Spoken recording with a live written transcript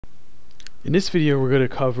In this video, we're going to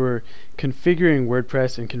cover configuring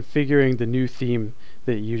WordPress and configuring the new theme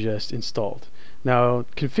that you just installed. Now,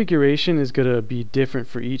 configuration is going to be different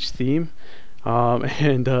for each theme,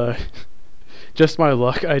 and just my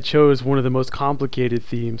luck, I chose one of the most complicated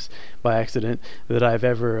themes by accident that I've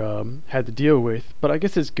ever had to deal with. But I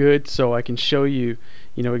guess it's good, so I can show you,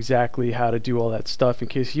 exactly how to do all that stuff in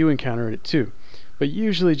case you encounter it too. But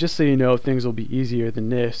usually, just so you know, things will be easier than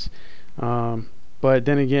this. But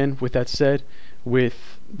then again, with that said,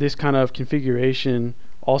 with this kind of configuration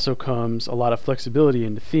also comes a lot of flexibility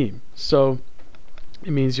in the theme. So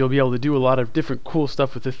it means you'll be able to do a lot of different cool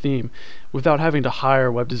stuff with the theme without having to hire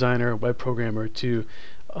a web designer or web programmer to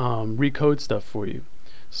recode stuff for you.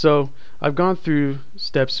 So I've gone through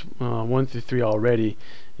steps 1 through 3 already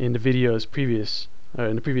in the previous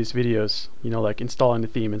videos, like installing the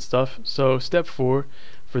theme and stuff. So step 4,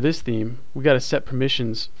 for this theme, we got to set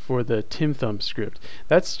permissions for the TimThumb script.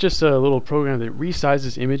 That's just a little program that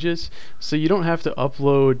resizes images, so you don't have to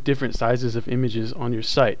upload different sizes of images on your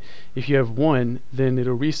site. If you have one, then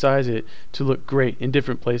it'll resize it to look great in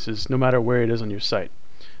different places, no matter where it is on your site.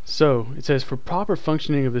 So it says, for proper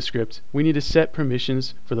functioning of the script, we need to set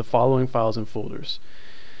permissions for the following files and folders: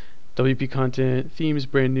 WP content, themes,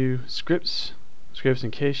 brand new, scripts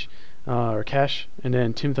and cache, and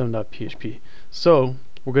then timthumb.php. So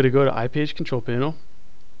we're going to go to iPage control panel,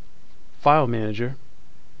 file manager,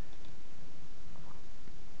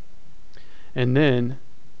 and then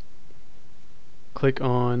click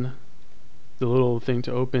on the little thing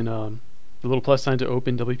to open, the little plus sign to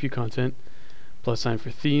open WP content, plus sign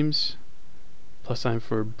for themes, plus sign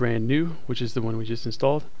for brand new, which is the one we just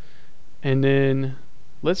installed. And then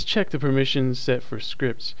let's check the permissions set for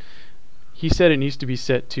scripts. He said it needs to be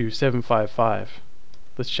set to 755.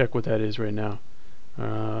 Let's check what that is right now.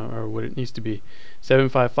 Or what it needs to be,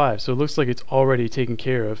 755. So it looks like it's already taken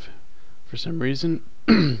care of for some reason.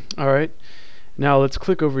 Alright, now let's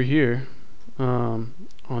click over here on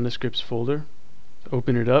the scripts folder,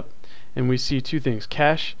 open it up, and we see two things: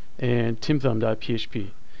 cache and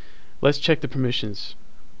timthumb.php. Let's check the permissions.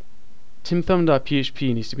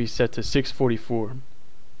 Timthumb.php needs to be set to 644.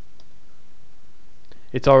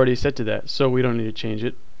 It's already set to that, so we don't need to change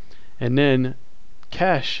it. And then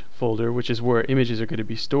cache folder, which is where images are going to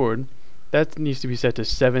be stored, that needs to be set to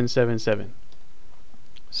 777.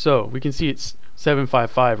 So we can see it's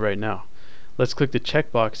 755 right now. Let's click the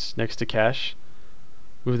checkbox next to cache,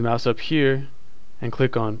 move the mouse up here, and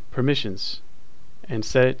click on permissions and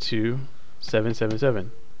set it to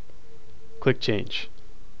 777. Click change.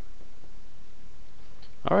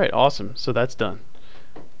 Alright, awesome. So that's done.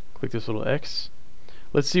 Click this little X.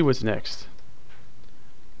 Let's see what's next.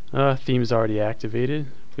 Theme is already activated.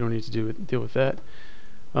 We don't need to deal with that.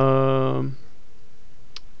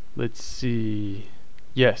 Let's see.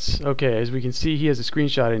 Yes. Okay. As we can see, he has a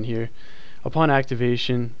screenshot in here. Upon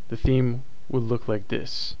activation, the theme would look like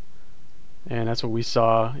this, and that's what we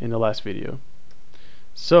saw in the last video.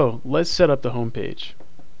 So let's set up the home page.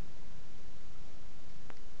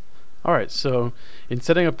 Alright, so in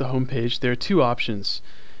setting up the home page, there are two options.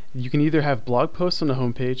 You can either have blog posts on the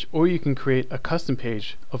home page, or you can create a custom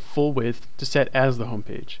page of full width to set as the home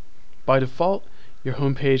page. By default, your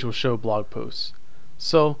home page will show blog posts.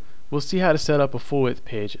 So we'll see how to set up a full width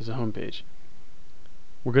page as a home page.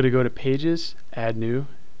 We're going to go to Pages, Add New,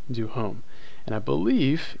 and do Home. And I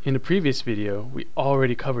believe in the previous video we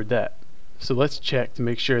already covered that. So let's check to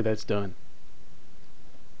make sure that's done.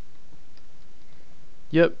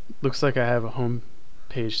 Yep, looks like I have a home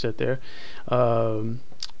page set there.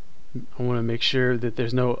 I want to make sure that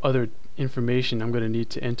there's no other information I'm going to need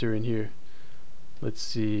to enter in here. Let's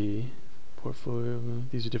see, portfolio,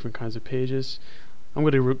 these are different kinds of pages. I'm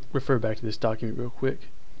going to refer back to this document real quick.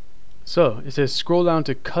 So it says scroll down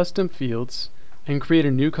to custom fields and create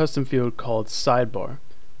a new custom field called sidebar.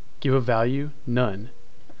 Give a value none.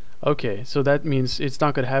 Okay, so that means it's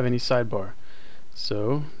not going to have any sidebar.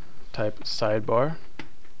 So type sidebar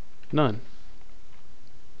none.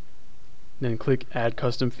 Then click add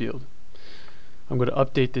custom field. I'm going to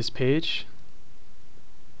update this page,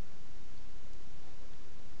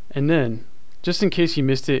 and then just in case you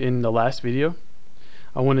missed it in the last video,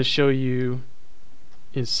 I want to show you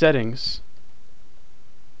in settings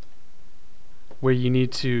where you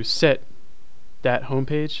need to set that home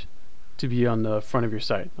page to be on the front of your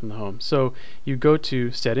site, on the home. So you go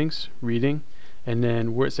to settings, reading, and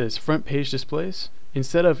then where it says front page displays,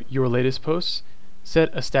 instead of your latest posts, set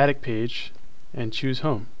a static page and choose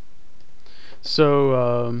home.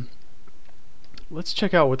 So let's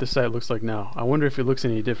check out what the site looks like now. I wonder if it looks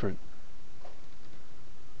any different.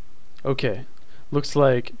 Okay, looks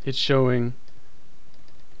like it's showing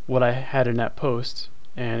what I had in that post,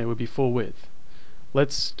 and it would be full width.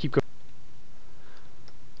 Let's keep going.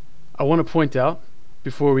 I want to point out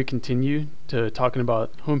before we continue to talking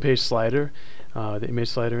about homepage slider, the image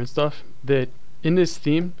slider and stuff, that in this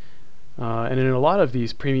theme and in a lot of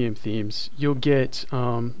these premium themes, you'll get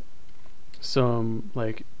some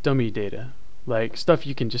like dummy data, like stuff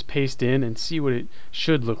you can just paste in and see what it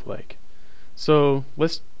should look like. So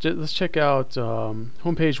let's check out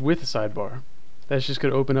homepage with a sidebar. That's just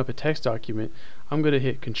going to open up a text document. I'm going to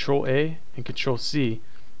hit Control A and Control C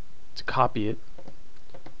to copy it.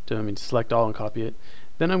 To select all and copy it.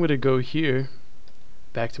 Then I'm going to go here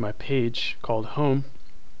back to my page called Home.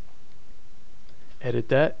 Edit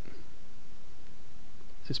that.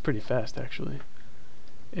 This is pretty fast actually.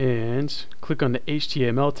 And click on the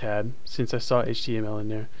HTML tab since I saw HTML in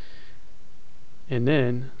there. And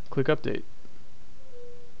then click Update.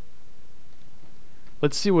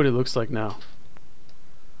 Let's see what it looks like now.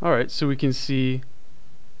 Alright, so we can see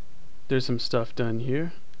there's some stuff done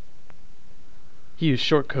here. He used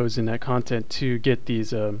shortcodes in that content to get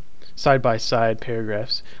these side-by-side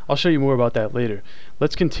paragraphs. I'll show you more about that later.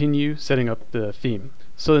 Let's continue setting up the theme.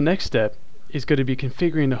 So the next step is going to be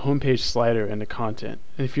configuring the homepage slider and the content.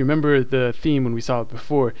 And if you remember the theme when we saw it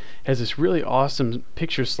before, it has this really awesome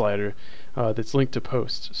picture slider that's linked to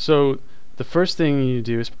posts. So the first thing you need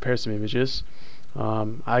to do is prepare some images.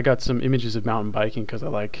 I got some images of mountain biking because I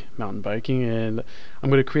like mountain biking, and I'm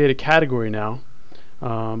going to create a category now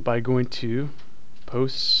by going to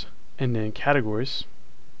Posts and then Categories,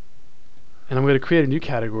 and I'm going to create a new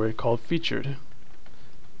category called Featured.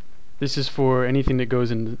 This is for anything that goes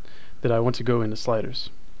in that I want to go into sliders.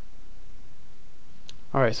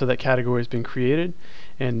 Alright, so that category has been created,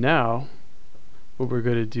 and now what we're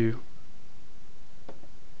going to do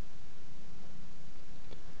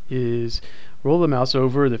is roll the mouse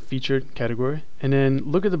over the featured category and then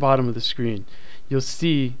look at the bottom of the screen. You'll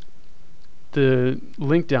see the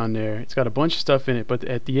link down there. It's got a bunch of stuff in it, but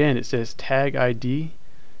at the end it says tag ID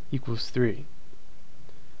equals 3.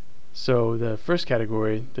 So the first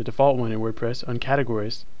category, the default one in WordPress,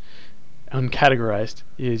 uncategorized,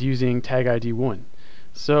 is using tag ID 1.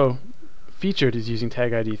 So featured is using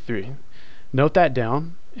tag ID 3. Note that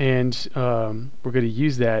down, and we're going to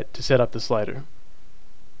use that to set up the slider.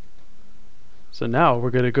 So now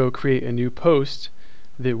we're going to go create a new post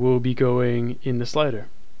that will be going in the slider.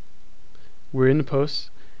 We're in the post,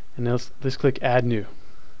 and let's click Add New.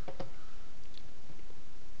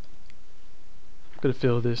 I'm going to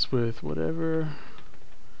fill this with whatever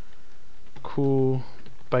cool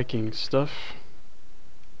biking stuff.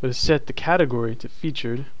 I'm going to set the category to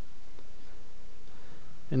Featured,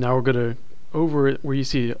 and now we're going to, over it where you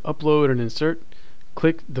see Upload and Insert,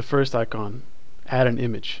 click the first icon, Add an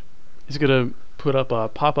Image. It's going to put up a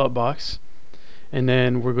pop-up box, and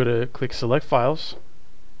then we're going to click Select Files,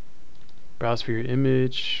 browse for your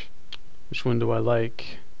image. Which one do I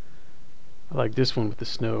like? I like this one with the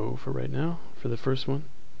snow for right now, for the first one.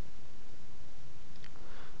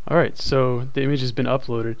 Alright, so the image has been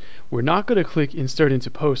uploaded. We're not going to click Insert into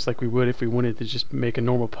Post like we would if we wanted to just make a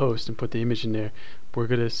normal post and put the image in there. We're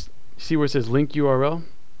going to see where it says Link URL.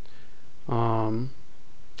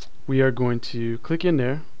 We are going to click in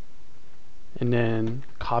there and then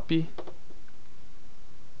copy,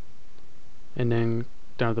 and then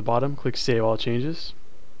down at the bottom click Save All Changes.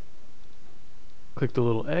 Click the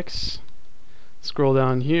little X, scroll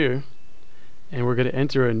down here, and we're going to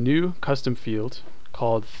enter a new custom field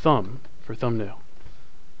called Thumb for thumbnail.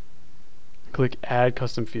 Click Add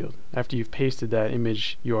Custom Field after you've pasted that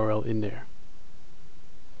image URL in there.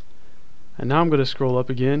 And now I'm going to scroll up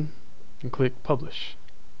again and click Publish.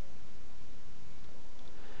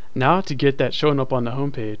 Now to get that showing up on the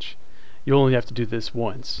home page, you only have to do this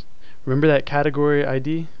once. Remember that category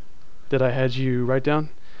ID that I had you write down,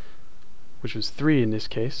 which was 3 in this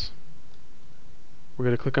case? We're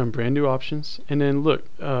going to click on Brand New Options, and then look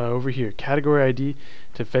over here, Category ID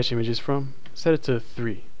to fetch images from. Set it to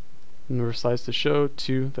 3. Number of slides to show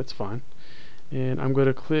 2. That's fine. And I'm going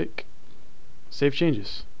to click Save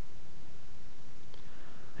Changes.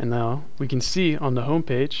 And now we can see on the home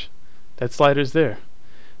page that slider's there.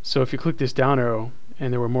 So if you click this down arrow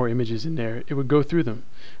and there were more images in there, it would go through them.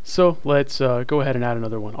 So let's go ahead and add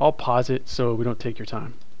another one. I'll pause it so we don't take your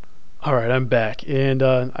time. Alright, I'm back, and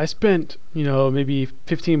I spent maybe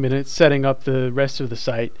 15 minutes setting up the rest of the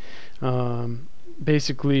site,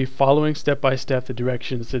 basically following step by step the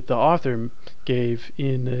directions that the author gave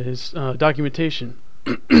in his documentation.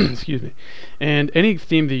 Excuse me. And any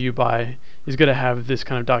theme that you buy is going to have this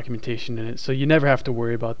kind of documentation in it, so you never have to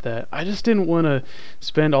worry about that. I just didn't want to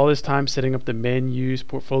spend all this time setting up the menus,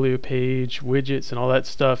 portfolio page, widgets, and all that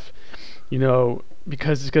stuff,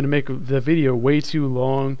 because it's going to make the video way too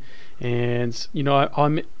long. And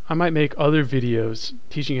I might make other videos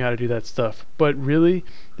teaching you how to do that stuff, but really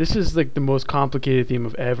this is like the most complicated theme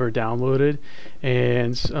I've ever downloaded,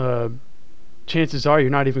 and chances are you're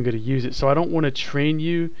not even going to use it. So I don't want to train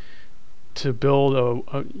you to build a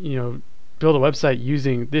website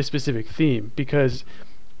using this specific theme, because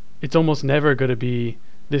it's almost never going to be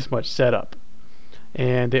this much setup.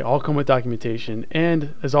 And they all come with documentation.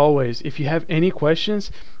 And as always, if you have any questions,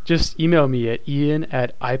 just email me at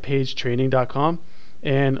ian@ipagetraining.com,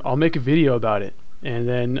 and I'll make a video about it, and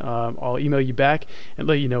then I'll email you back and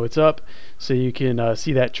let you know it's up, so you can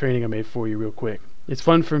see that training I made for you real quick. It's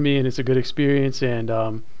fun for me, and it's a good experience, and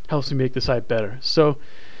helps me make the site better. So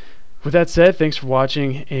with that said, thanks for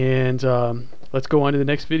watching, and let's go on to the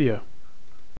next video.